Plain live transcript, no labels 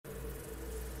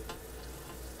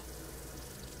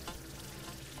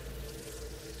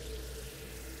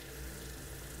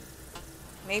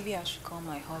Maybe I should call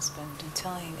my husband and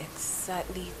tell him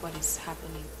exactly what is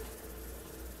happening.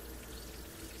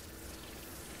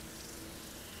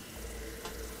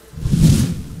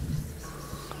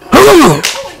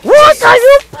 What are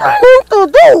you planning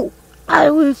to do? I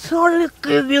will surely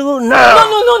kill you now.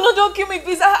 No, don't kill me,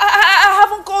 please. I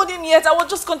haven't called him yet. I was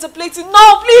just contemplating.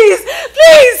 No, please.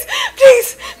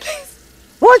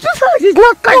 What you said is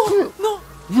not catch you. No.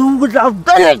 You would have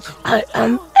done it. I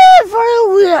am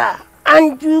everywhere.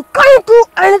 And you can't do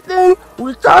anything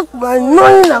without my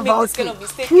knowing about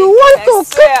it. You want to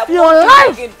keep your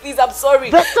life. Again. Please, I'm sorry.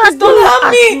 Please don't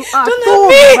hurt me. Don't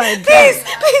hurt me. Please.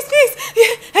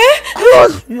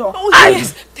 Close your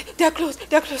eyes. Yes. They're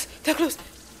closed.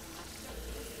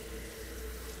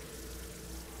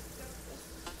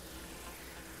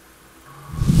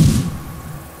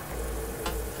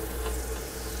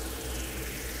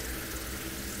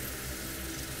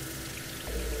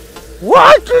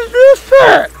 What did you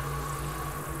say?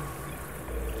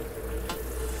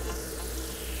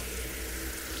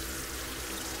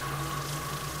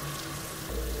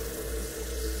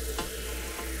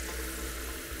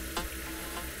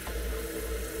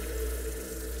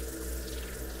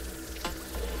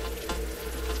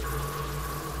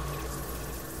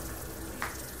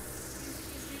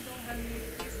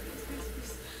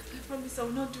 I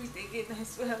will not do it again. I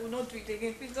swear I will not do it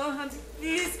again. Please don't hand it.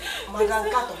 Please. Madam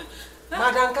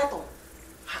Kato.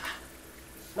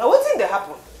 Now what's in the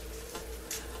happen?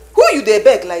 Who you dey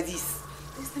beg like this?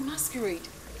 It's the masquerade.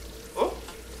 Huh?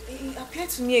 He appeared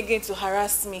to me again to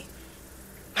harass me.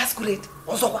 Masquerade?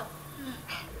 Ozoba?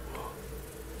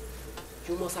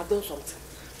 You must have done something.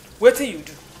 Wetin you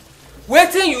do?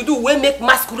 Wetin you do when make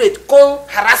masquerade come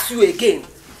harass you again?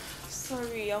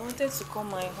 Sorry, I wanted to call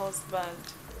my husband.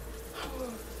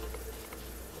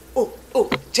 Oh,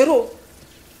 Jero.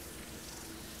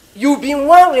 You been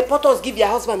one reporters give your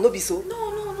husband, no be so?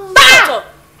 No. Ah!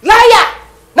 Liar!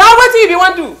 Now what you be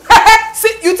want do?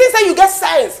 See, you think say you get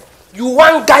sense? You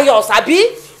want guys,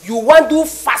 abi? You want do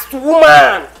fast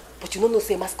woman? But you don't know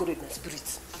say masquerade na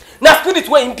spirit. Na spirit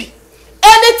where him be.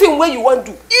 Anything where you want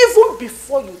do, even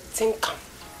before you think am,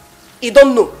 he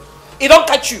don't know. He don't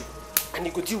catch you, and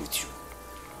he go deal with you.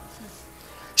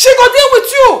 She go deal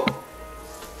with you.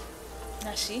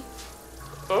 Na she?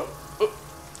 Huh?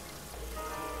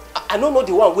 I don't know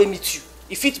the one wey meet you.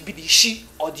 If it be the she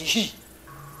or the he.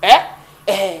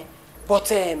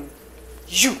 But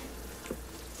you.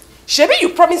 Shebi you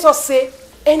promise us say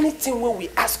anything wey we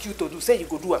ask you to do, say you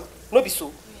go do am. No be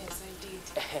so? Yes,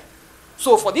 I did.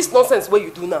 So for this nonsense wey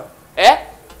you do now,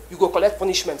 you go collect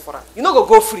punishment for am. You no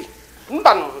go free. You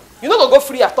no go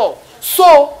free at all.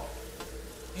 So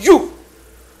you,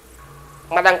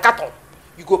 Madam Katon,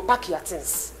 you go pack your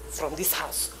things from this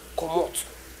house, come out,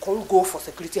 come go for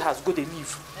security house, go dey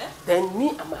leave. Then me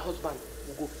and my husband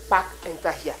will go pack,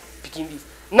 enter here, begin leave.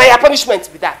 Now your punishment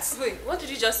be that. Wait, what did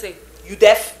you just say? You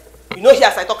deaf? You know here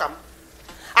as I talk am.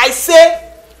 I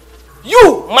say,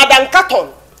 you, Madam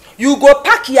Katon, you go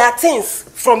pack your things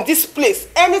from this place.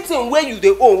 Anything where you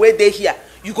dey own, where they here,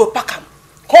 you go pack them.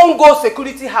 Come go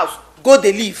security house, go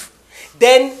dey leave.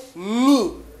 Then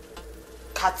me,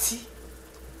 Kati,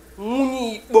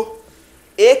 Muni Igbo,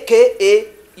 aka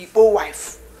Igbo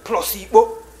wife, plus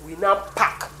Igbo, we now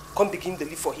pack, come begin the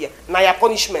live for here. Now your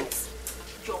punishment.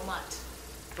 You're mad.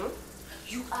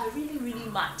 You are really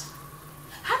mad.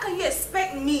 How can you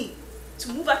expect me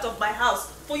to move out of my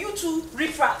house for you to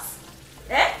riffraff?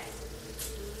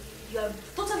 You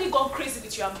have totally gone crazy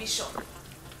with your ambition.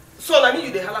 So na me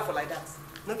you dey holler for like that?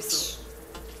 No be so.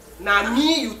 Na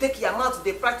me you take your mouth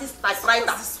dey practice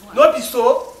typewriter. No be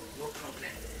so? No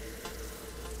problem.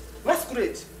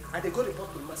 Masquerade, I dey go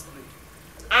report to masquerade.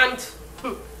 And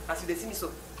as you dey see me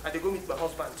so, I dey go meet my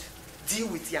husband. Deal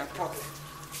with your problem.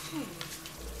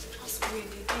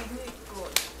 Masquerade again,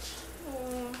 God.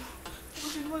 Oh,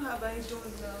 what have I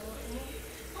done now?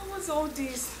 What's all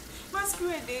this?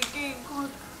 Masquerade again, God.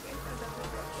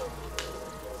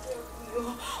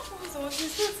 What's all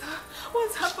this?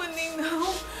 What's happening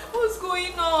now? What's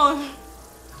going on?